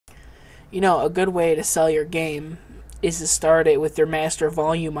You know, a good way to sell your game is to start it with your master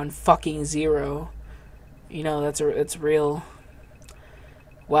volume on fucking 0. You know, it's real.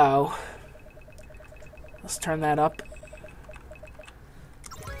 Wow. Let's turn that up.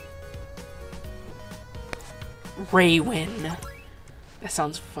 RAYWIN. That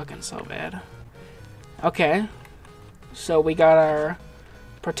sounds fucking so bad. Okay. So we got our...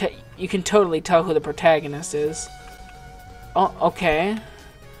 You can totally tell who the protagonist is. Oh, okay.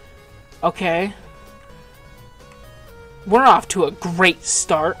 Okay. We're off to a great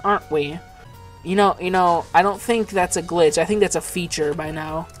start, aren't we? You know, I don't think that's a glitch. I think that's a feature by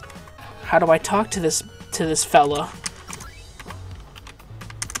now. How do I talk to this fella?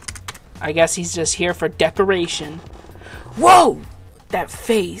 I guess he's just here for decoration. Whoa! That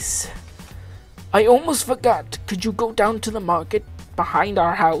face. I almost forgot. Could you go down to the market behind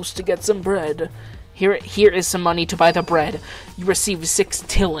our house to get some bread? Here is some money to buy the bread. You receive 6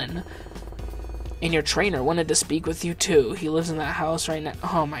 tillin. And your trainer wanted to speak with you too. He lives in that house right now.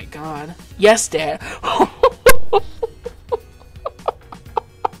 Oh my god. Yes, Dad.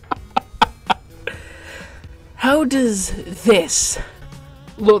 How does this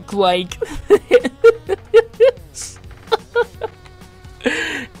look like this?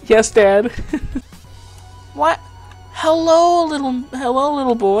 Yes, Dad. What? Hello,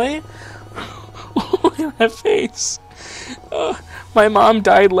 little boy. Look at that face. My mom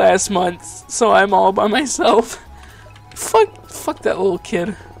died last month, so I'm all by myself. Fuck that little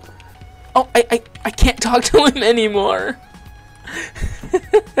kid. Oh, I can't talk to him anymore.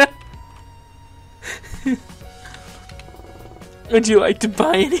 Would you like to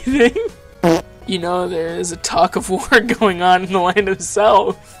buy anything? You know, there is a talk of war going on in the land of the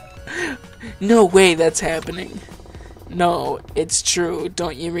South. No way that's happening. No, it's true.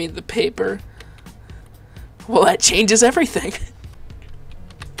 Don't you read the paper? Well, that changes everything.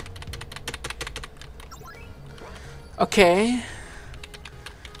 Okay.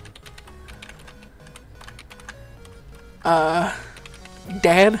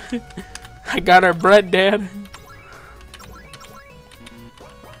 Dad? I got our bread, Dad.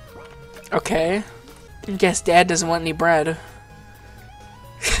 Okay. Guess Dad doesn't want any bread.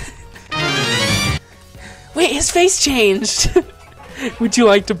 Wait, his face changed! Would you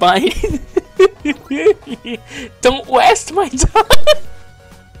like to buy anything? Don't waste my time!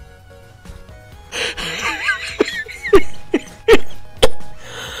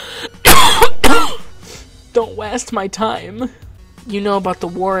 Don't waste my time. You know about the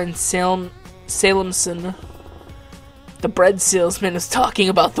war in Salemson. The bread salesman is talking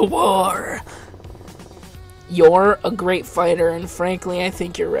about the war. You're a great fighter, and frankly, I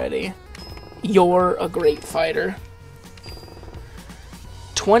think you're ready. You're a great fighter.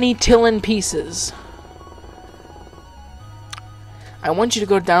 20 tillin pieces. I want you to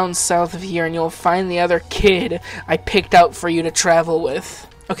go down south of here and you'll find the other kid I picked out for you to travel with.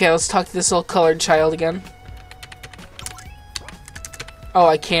 Okay, let's talk to this little colored child again. Oh,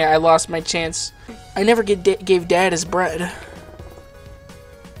 I can't. I lost my chance. I never gave Dad his bread.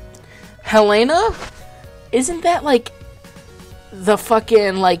 Helena? Isn't that like the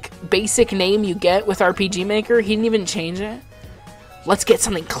fucking like basic name you get with RPG Maker? He didn't even change it. Let's get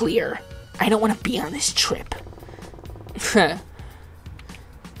something clear. I don't want to be on this trip. They're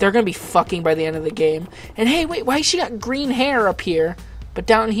gonna be fucking by the end of the game. And hey, wait, why she got green hair up here? But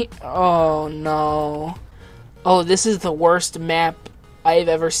down here... Oh, no. Oh, this is the worst map I've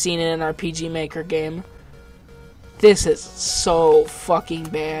ever seen in an RPG Maker game. This is so fucking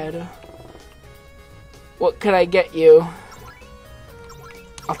bad. What could I get you?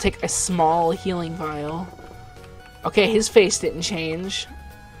 I'll take a small healing vial. Okay, his face didn't change.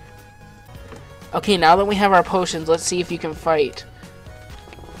 Okay, now that we have our potions, let's see if you can fight.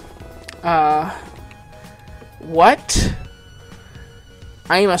 What?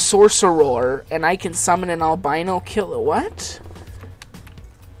 I am a sorcerer, and I can summon an albino killer. What?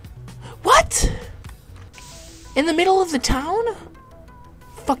 What? In the middle of the town?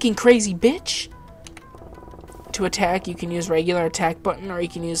 Fucking crazy bitch. To attack, you can use regular attack button, or you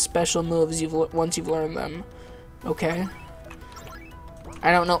can use special moves once you've learned them. Okay.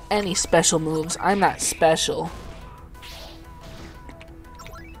 I don't know any special moves. I'm not special.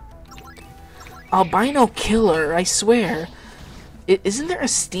 Albino Killer, I swear. Isn't there a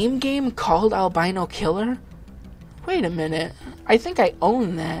Steam game called Albino Killer? Wait a minute. I think I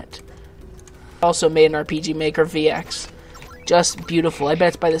own that. Also made an RPG Maker VX. Just beautiful. I bet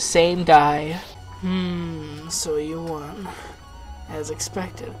it's by the same guy. So you won. As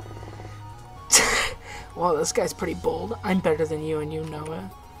expected. Well, this guy's pretty bold. I'm better than you and you know it.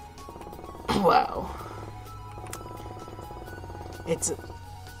 Wow.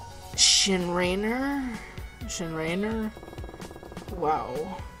 Shinrainer? Shinrainer?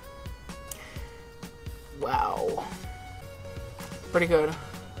 Wow. Wow. Pretty good.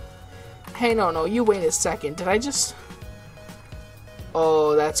 Hey, no, you wait a second. Did I just...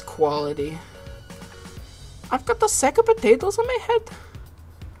 Oh, that's quality. I've got the sack of potatoes on my head?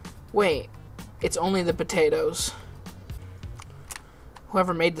 Wait, it's only the potatoes.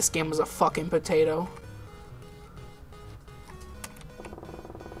 Whoever made this game was a fucking potato.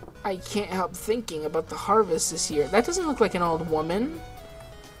 I can't help thinking about the harvest this year. That doesn't look like an old woman.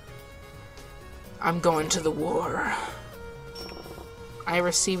 I'm going to the war. I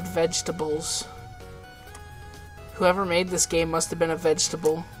received vegetables. Whoever made this game must have been a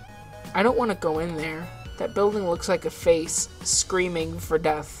vegetable. I don't want to go in there. That building looks like a face screaming for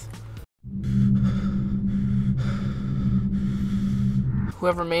death.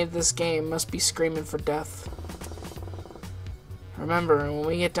 Whoever made this game must be screaming for death. Remember, when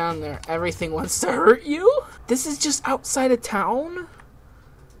we get down there, everything wants to hurt you? This is just outside of town?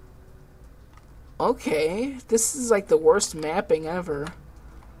 Okay, this is like the worst mapping ever.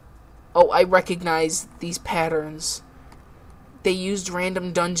 Oh, I recognize these patterns. They used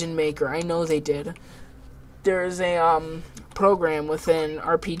Random Dungeon Maker. I know they did. There's a program within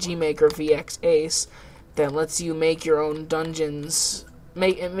RPG Maker VX Ace that lets you make your own dungeons.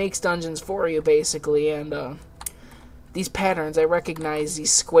 It makes dungeons for you, basically, and these patterns, I recognize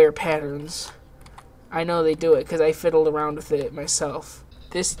these square patterns. I know they do it because I fiddled around with it myself.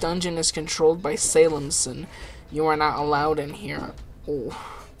 This dungeon is controlled by Salemson. You are not allowed in here. Oh.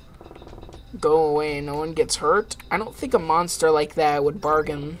 Go away, no one gets hurt. I don't think a monster like that would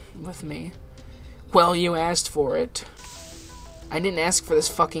bargain with me. Well, you asked for it. I didn't ask for this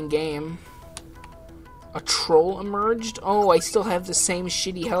fucking game. A troll emerged? Oh, I still have the same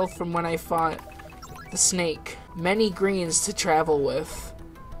shitty health from when I fought the snake. Many greens to travel with.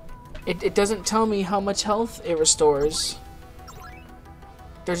 It doesn't tell me how much health it restores.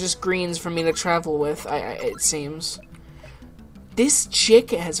 There's just greens for me to travel with, it seems. This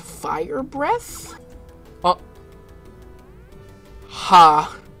chick has fire breath? Oh.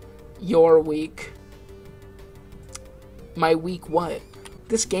 Ha. You're weak. My weak what?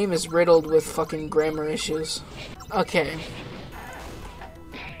 This game is riddled with fucking grammar issues. Okay.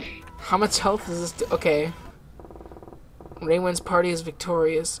 How much health is this? Okay. RAYWIN's party is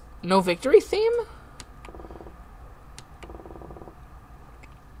victorious. No victory theme?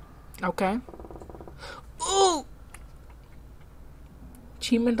 Okay. Ooh!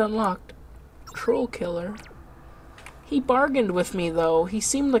 Achievement unlocked. Troll killer. He bargained with me, though. He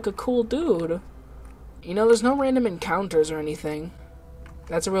seemed like a cool dude. You know, there's no random encounters or anything.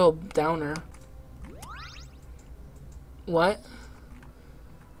 That's a real downer. What?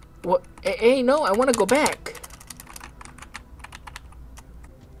 What? Hey, no, I want to go back.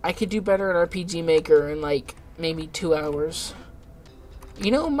 I could do better at RPG Maker in, like, maybe 2 hours.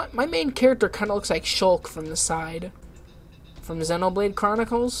 You know, my main character kind of looks like Shulk from the side. From Xenoblade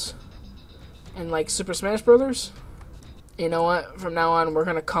Chronicles. And, like, Super Smash Brothers. You know what? From now on, we're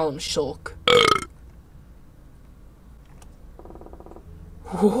gonna call him Shulk.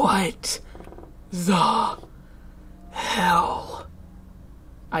 What the hell?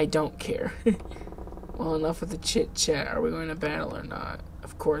 I don't care. Well, enough with the chit-chat. Are we going to battle or not?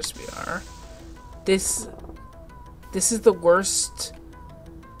 Of course we are. This is the worst.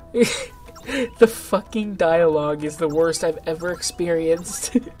 The fucking dialogue is the worst I've ever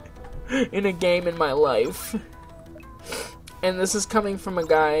experienced in a game in my life. And this is coming from a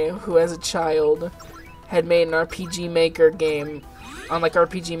guy who, as a child, had made an RPG Maker game on, like,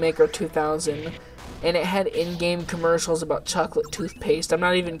 RPG Maker 2000. And it had in-game commercials about chocolate toothpaste. I'm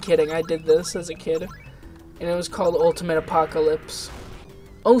not even kidding. I did this as a kid. And it was called Ultimate Apocalypse.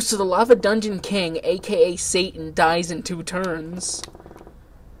 Oh, so the Lava Dungeon King, aka Satan, dies in 2 turns.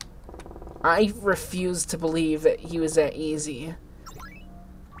 I refuse to believe that he was that easy.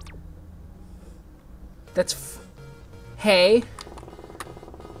 That's hey.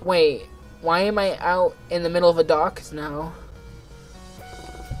 Wait, why am I out in the middle of a dock now?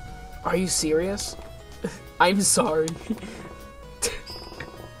 Are you serious? I'm sorry.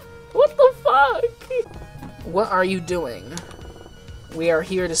 What the fuck? What are you doing? We are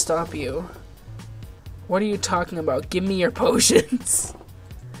here to stop you. What are you talking about? Give me your potions.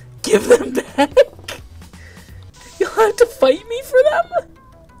 Give them back? You'll have to fight me for them?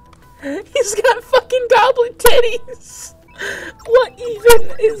 He's got fucking goblin titties. What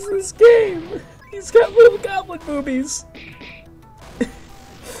even is this game? He's got little goblin boobies.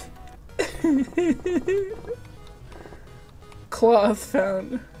 Cloth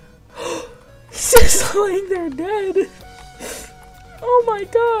found. He's just laying there dead. Oh my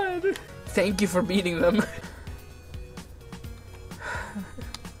god. Thank you for beating them.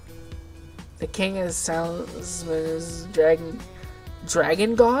 The king is salesman is Dragon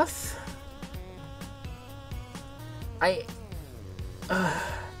Goth?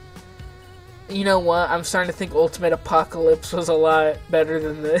 You know what? I'm starting to think Ultimate Apocalypse was a lot better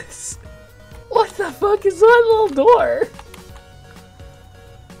than this. What the fuck is that little door?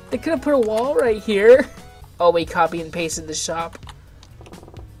 They could have put a wall right here. Oh, we copy and pasted the shop.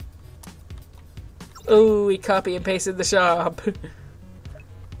 Oh, we copy and pasted the shop.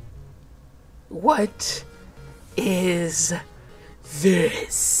 What is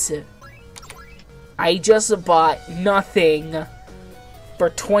this? I just bought nothing for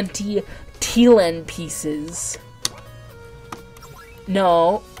 20 Tealen pieces.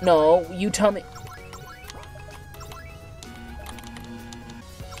 No, you tell me.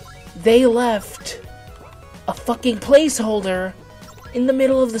 They left a fucking placeholder in the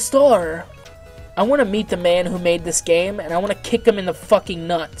middle of the store. I want to meet the man who made this game, and I want to kick him in the fucking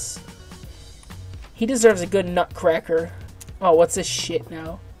nuts. He deserves a good nutcracker. Oh, what's this shit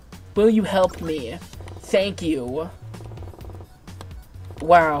now? Will you help me? Thank you.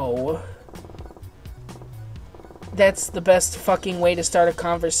 Wow. That's the best fucking way to start a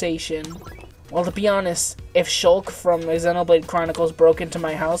conversation. Well, to be honest, if Shulk from Xenoblade Chronicles broke into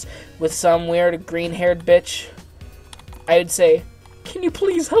my house with some weird green-haired bitch, I would say, can you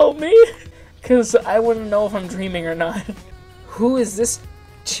please help me? Because I wouldn't know if I'm dreaming or not. Who is this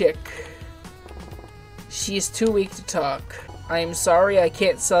chick? She is too weak to talk. I am sorry, I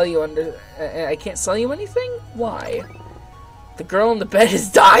can't sell you I can't sell you anything? Why? The girl in the bed is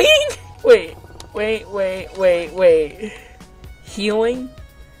dying? Wait. Healing?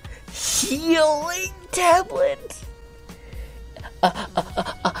 Healing tablet?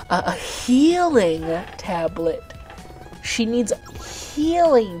 A healing tablet. She needs a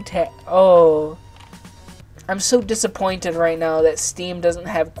healing Oh. I'm so disappointed right now that Steam doesn't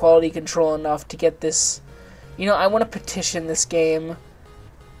have quality control enough to get this. You know, I want to petition this game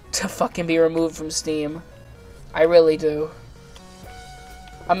to fucking be removed from Steam. I really do.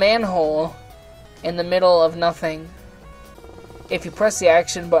 A manhole in the middle of nothing. If you press the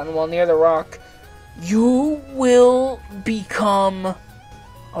action button while near the rock, you will become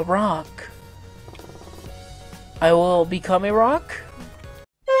a rock. I will become a rock?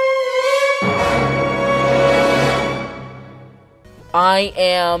 I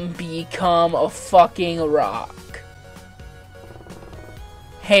am become a fucking rock.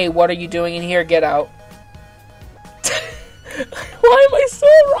 Hey, what are you doing in here? Get out. Why am I still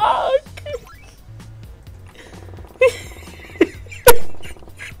a rock?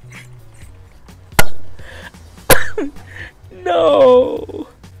 No.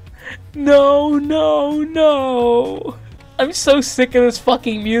 No. I'm so sick of this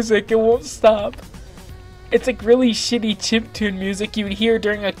fucking music, it won't stop. It's like really shitty chiptune music you would hear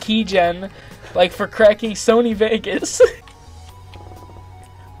during a keygen, like for cracking Sony Vegas.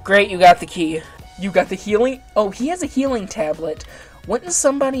 Great, you got the key. You got the healing? Oh, he has a healing tablet. Wouldn't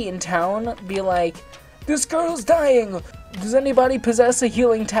somebody in town be like, this girl's dying. Does anybody possess a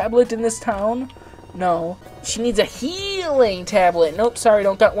healing tablet in this town? No. She needs a healing tablet. Nope, sorry,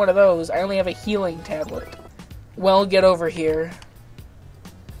 don't got one of those. I only have a healing tablet. Well, get over here.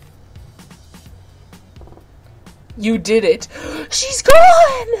 You did it. She's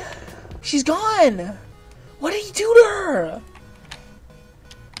gone! She's gone! What did he do to her?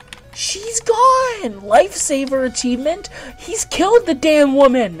 She's gone! Lifesaver achievement? He's killed the damn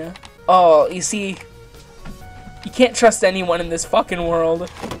woman! Oh, you see, you can't trust anyone in this fucking world.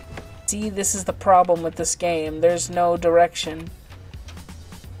 See, this is the problem with this game. There's no direction.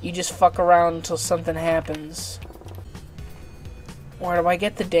 You just fuck around until something happens. Where do I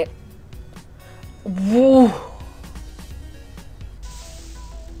get the Woo!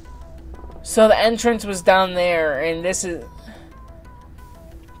 So the entrance was down there, and this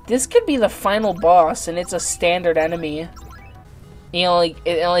could be the final boss, and it's a standard enemy. It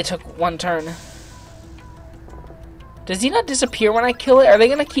only took one turn. Does he not disappear when I kill it? Are they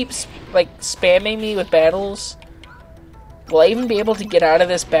gonna keep like spamming me with battles? Will I even be able to get out of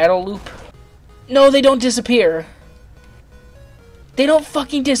this battle loop? No, they don't disappear. They don't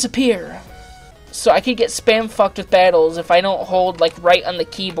fucking disappear. So I could get spam fucked with battles if I don't hold like right on the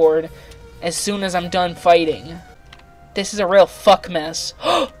keyboard as soon as I'm done fighting. This is a real fuck mess.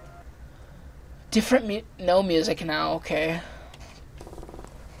 Different no music now, okay.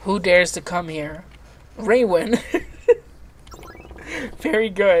 Who dares to come here? RAYWIN. Very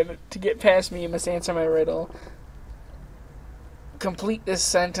good. To get past me, you must answer my riddle. Complete this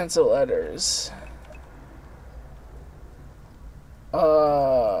sentence of letters.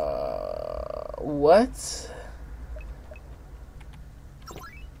 What?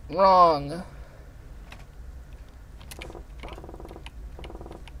 Wrong.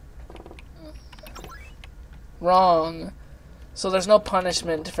 Wrong. So there's no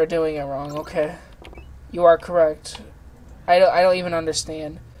punishment for doing it wrong, okay. You are correct. I don't even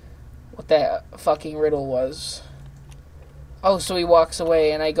understand what that fucking riddle was. Oh, so he walks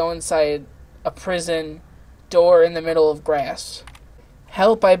away and I go inside a prison door in the middle of grass.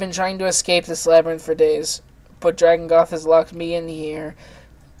 Help, I've been trying to escape this labyrinth for days, but Dragon Goth has locked me in here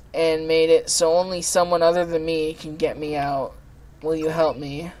and made it so only someone other than me can get me out. Will you help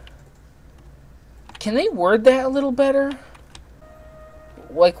me? Can they word that a little better?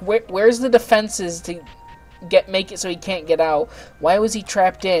 Like, where's the defenses to make it so he can't get out? Why was he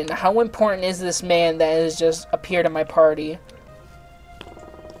trapped in? How important is this man that has just appeared in my party?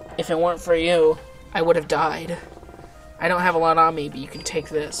 If it weren't for you, I would have died. I don't have a lot on me, but you can take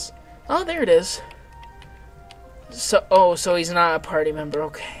this. Oh, there it is. So he's not a party member,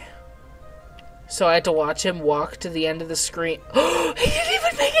 okay. So I had to watch him walk to the end of the screen. Oh, he didn't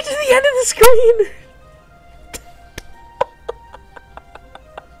even make it to the end of the screen!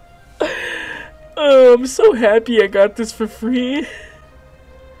 Oh, I'm so happy I got this for free.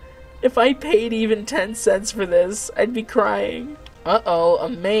 If I paid even 10 cents for this, I'd be crying. Uh-oh, a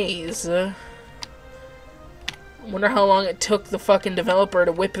maze. Wonder how long it took the fucking developer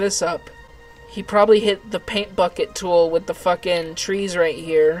to whip this up. He probably hit the paint bucket tool with the fucking trees right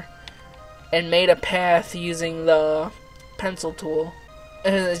here and made a path using the pencil tool.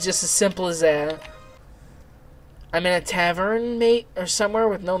 And it's just as simple as that. I'm in a tavern, mate, or somewhere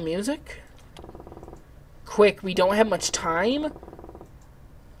with no music? Quick, we don't have much time?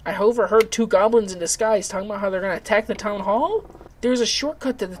 I overheard 2 goblins in disguise talking about how they're gonna attack the town hall? There's a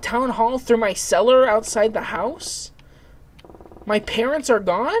shortcut to the town hall through my cellar outside the house? My parents are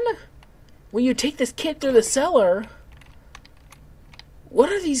gone? Will you take this kid through the cellar?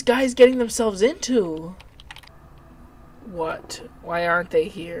 What are these guys getting themselves into? What? Why aren't they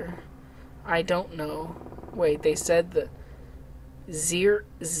here? I don't know. Wait, they said the Zeria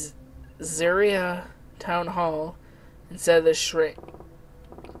Town Hall instead of the shrink.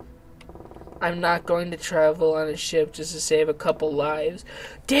 I'm not going to travel on a ship just to save a couple lives.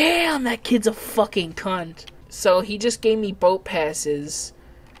 Damn, that kid's a fucking cunt. So he just gave me boat passes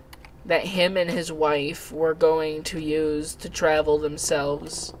that him and his wife were going to use to travel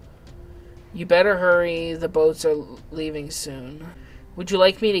themselves. You better hurry, the boats are leaving soon. Would you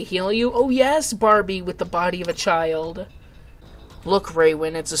like me to heal you? Oh yes, Barbie with the body of a child. Look,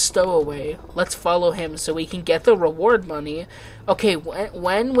 RAYWIN, it's a stowaway. Let's follow him so we can get the reward money. Okay,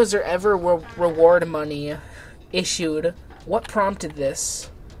 when was there ever reward money issued? What prompted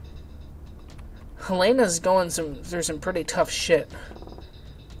this? Helena's going through some pretty tough shit.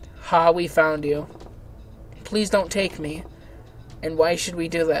 Ha, we found you. Please don't take me. And why should we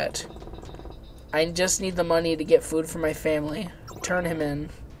do that? I just need the money to get food for my family. Turn him in.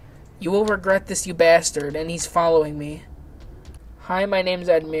 You will regret this, you bastard, and he's following me. Hi, my name's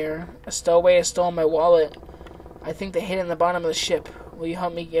Edmir. A stowaway has stolen my wallet. I think they hid it in the bottom of the ship. Will you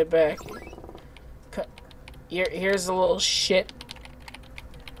help me get back? Here's a little shit.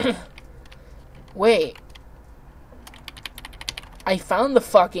 Wait. I found the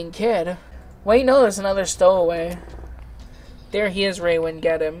fucking kid. Wait, no, there's another stowaway. There he is, RAYWIN,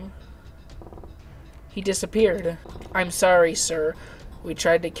 get him. He disappeared. I'm sorry, sir. We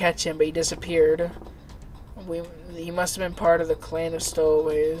tried to catch him, but he disappeared. He must have been part of the clan of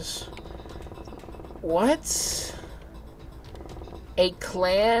stowaways. What? A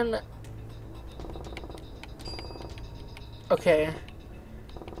clan? Okay.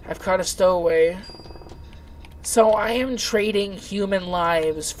 I've caught a stowaway. So I am trading human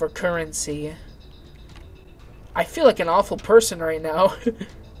lives for currency. I feel like an awful person right now.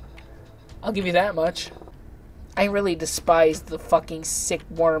 I'll give you that much. I really despise the fucking sick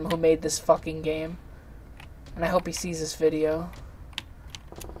worm who made this fucking game. And I hope he sees this video.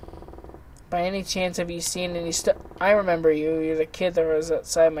 By any chance, have you seen any stuff? I remember you. You're the kid that was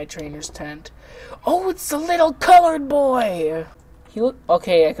outside my trainer's tent. Oh, it's the little colored boy! He look...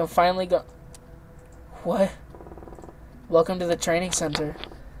 Okay, I can finally go... What? Welcome to the training center.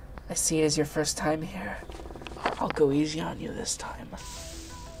 I see it is your first time here. I'll go easy on you this time.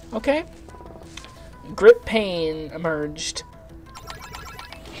 Okay. Grip pain emerged.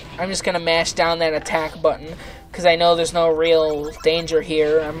 I'm just gonna mash down that attack button because I know there's no real danger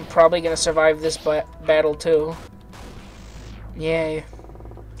here. I'm probably gonna survive this battle too. Yay.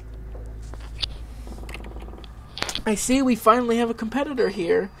 I see we finally have a competitor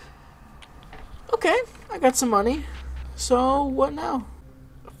here. Okay, I got some money. So, what now?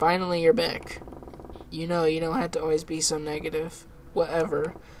 Finally, you're back. You know, you don't have to always be so negative.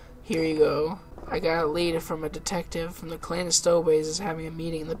 Whatever. Here you go. I got a lead from a detective from the clan of Stowaways is having a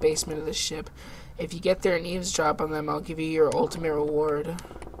meeting in the basement of the ship. If you get there and eavesdrop on them, I'll give you your ultimate reward.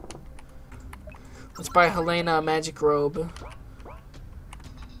 Let's buy Helena a magic robe.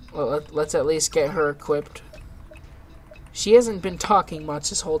 Well, let's at least get her equipped. She hasn't been talking much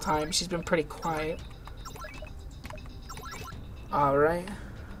this whole time. She's been pretty quiet. Alright.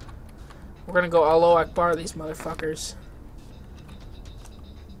 We're gonna go Allahu Akbar these motherfuckers.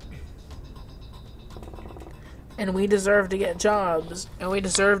 And we deserve to get jobs. And we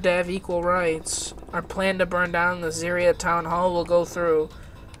deserve to have equal rights. Our plan to burn down the Zyria town hall will go through.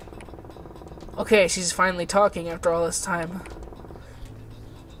 Okay, she's finally talking after all this time.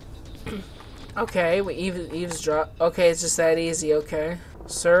 Okay, we eavesdrop. Okay, it's just that easy, okay.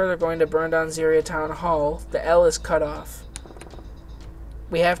 Sir, they're going to burn down Zyria town hall. The L is cut off.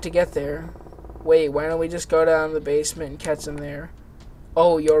 We have to get there. Wait, why don't we just go down the basement and catch them there?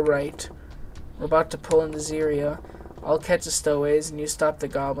 Oh, you're right. We're about to pull into Zyria. I'll catch the stowaways and you stop the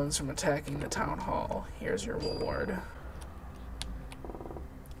goblins from attacking the town hall. Here's your reward.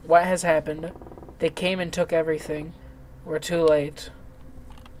 What has happened? They came and took everything. We're too late.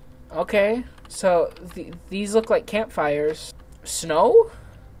 Okay, so these look like campfires. Snow?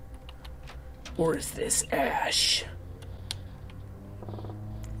 Or is this ash?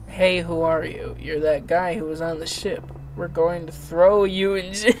 Hey, who are you? You're that guy who was on the ship. We're going to throw you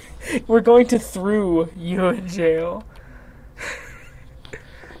in jail. We're going to throw you in jail.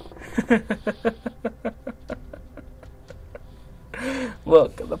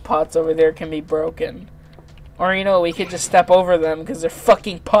 Look, the pots over there can be broken. Or, you know, we could just step over them because they're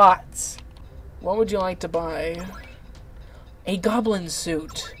fucking pots. What would you like to buy? A goblin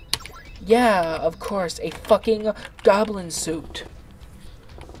suit. Yeah, of course, a fucking goblin suit.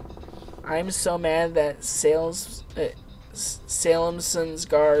 I'm so mad that Salemson's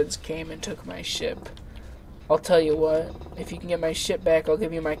guards came and took my ship. I'll tell you what, if you can get my ship back, I'll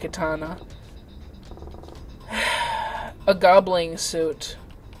give you my katana. A goblin suit.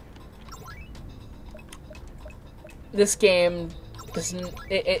 This game doesn't.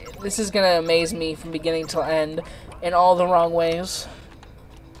 This is gonna amaze me from beginning till end in all the wrong ways.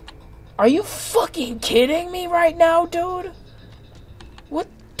 Are you fucking kidding me right now, dude? What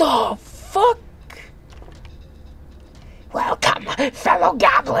the fuck? Welcome, fellow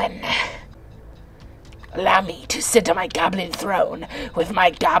goblin. Allow me to sit on my goblin throne with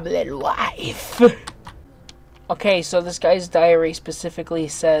my goblin wife. Okay, so this guy's diary specifically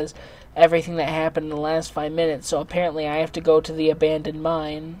says everything that happened in the last 5 minutes, so apparently I have to go to the abandoned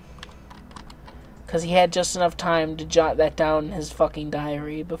mine. Because he had just enough time to jot that down in his fucking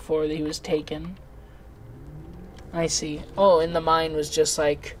diary before he was taken. I see. Oh, and the mine was just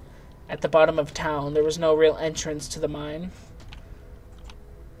like at the bottom of town. There was no real entrance to the mine.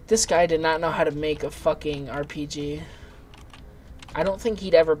 This guy did not know how to make a fucking RPG. I don't think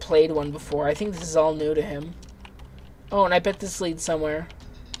he'd ever played one before. I think this is all new to him. Oh, and I bet this leads somewhere.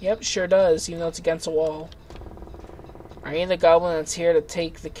 Yep, sure does, even though it's against a wall. Are you the goblin that's here to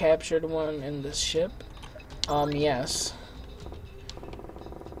take the captured one in the ship? Yes.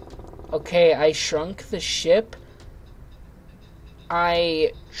 Okay, I shrunk the ship.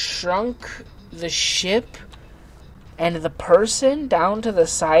 I shrunk the ship and the person down to the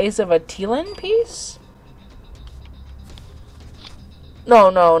size of a Teelan piece?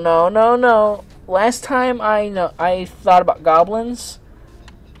 No. Last time I thought about goblins,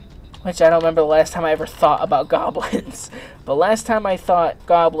 which I don't remember the last time I ever thought about goblins, but last time I thought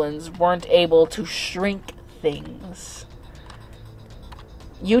goblins weren't able to shrink things.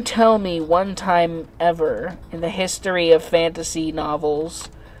 You tell me one time ever in the history of fantasy novels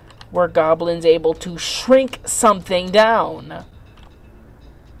were goblins able to shrink something down.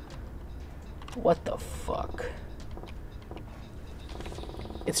 What the fuck?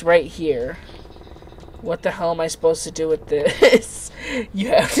 It's right here. What the hell am I supposed to do with this? You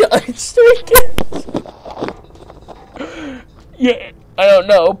have to unshrink it. Yeah, I don't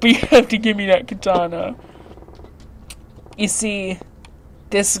know, but you have to give me that katana. You see,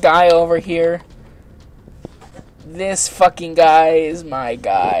 this guy over here, this fucking guy is my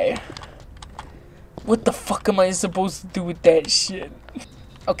guy. What the fuck am I supposed to do with that shit?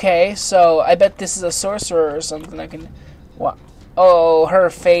 Okay, so I bet this is a sorcerer or something. I can... What? Oh,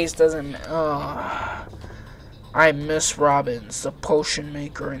 her face doesn't... Oh. I'm Miss Robbins, the potion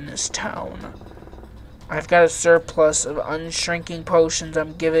maker in this town. I've got a surplus of unshrinking potions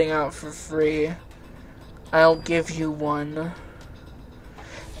I'm giving out for free. I'll give you one.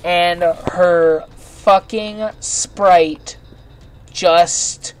 And her fucking sprite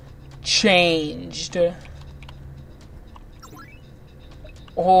just changed.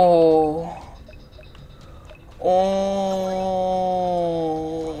 Oh. Oh.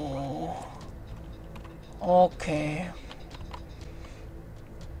 Okay.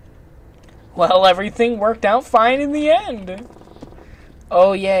 Well, everything worked out fine in the end.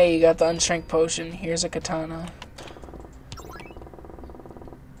 Oh, yeah, you got the unshrink potion. Here's a katana.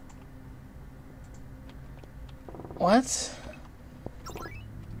 What?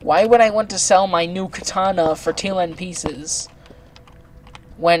 Why would I want to sell my new katana for 10 pieces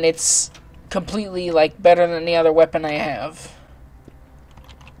when it's completely, like, better than any other weapon I have?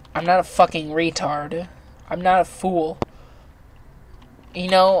 I'm not a fucking retard. I'm not a fool. You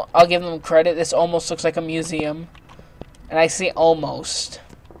know, I'll give them credit. This almost looks like a museum. And I say almost.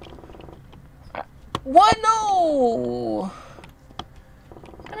 What? No!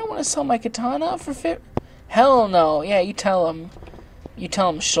 I don't want to sell my katana for Hell no. Yeah, you tell him. You tell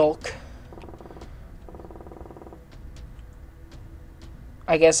him, Shulk.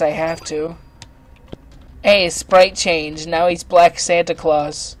 I guess I have to. Hey, sprite change. Now he's Black Santa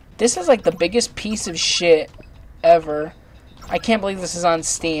Claus. This is like the biggest piece of shit ever. I can't believe this is on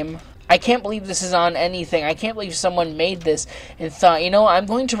Steam. I can't believe this is on anything. I can't believe someone made this and thought, you know, I'm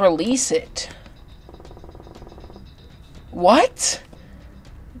going to release it. What?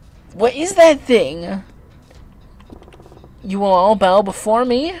 What is that thing? You will all bow before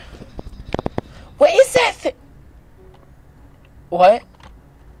me? What is that thing? What?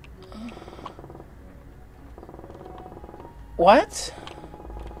 What?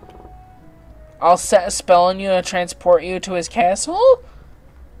 I'll set a spell on you to transport you to his castle?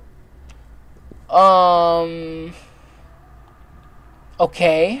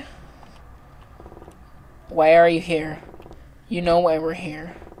 Okay. Why are you here? You know why we're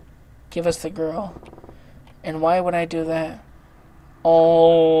here. Give us the girl. And why would I do that?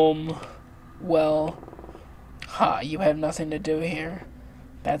 Well. Ha, you have nothing to do here.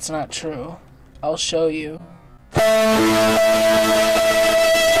 That's not true. I'll show you.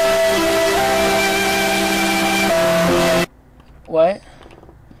 What?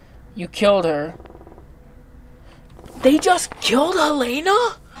 You killed her. They just killed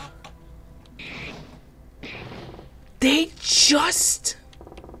Helena? They just...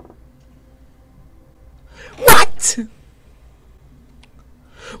 What?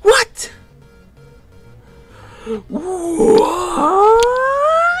 What? What?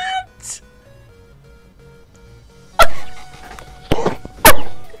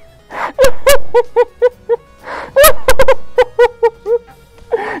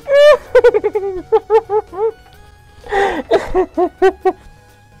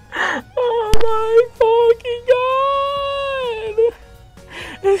 Oh my fucking god!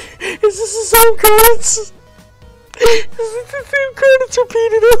 Is this the same credits? Is it the same credits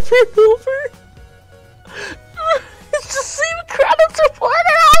repeated over and over? It's the same credits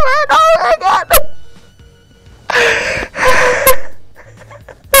repeated over and over again!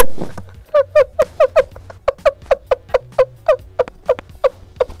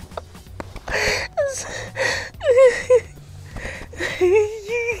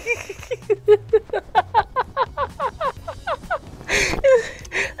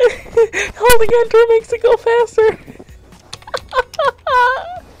 Holding enter makes it go faster.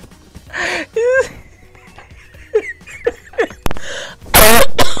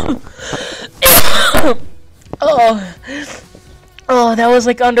 Oh, that was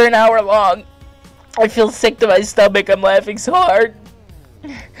like under an hour long. I feel sick to my stomach. I'm laughing so hard.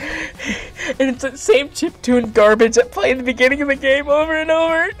 And it's the same chiptune garbage that played in the beginning of the game over and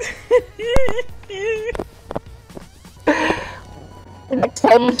over. And next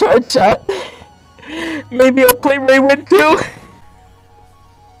time I'm charge shot. Maybe I'll play RAYWIN too.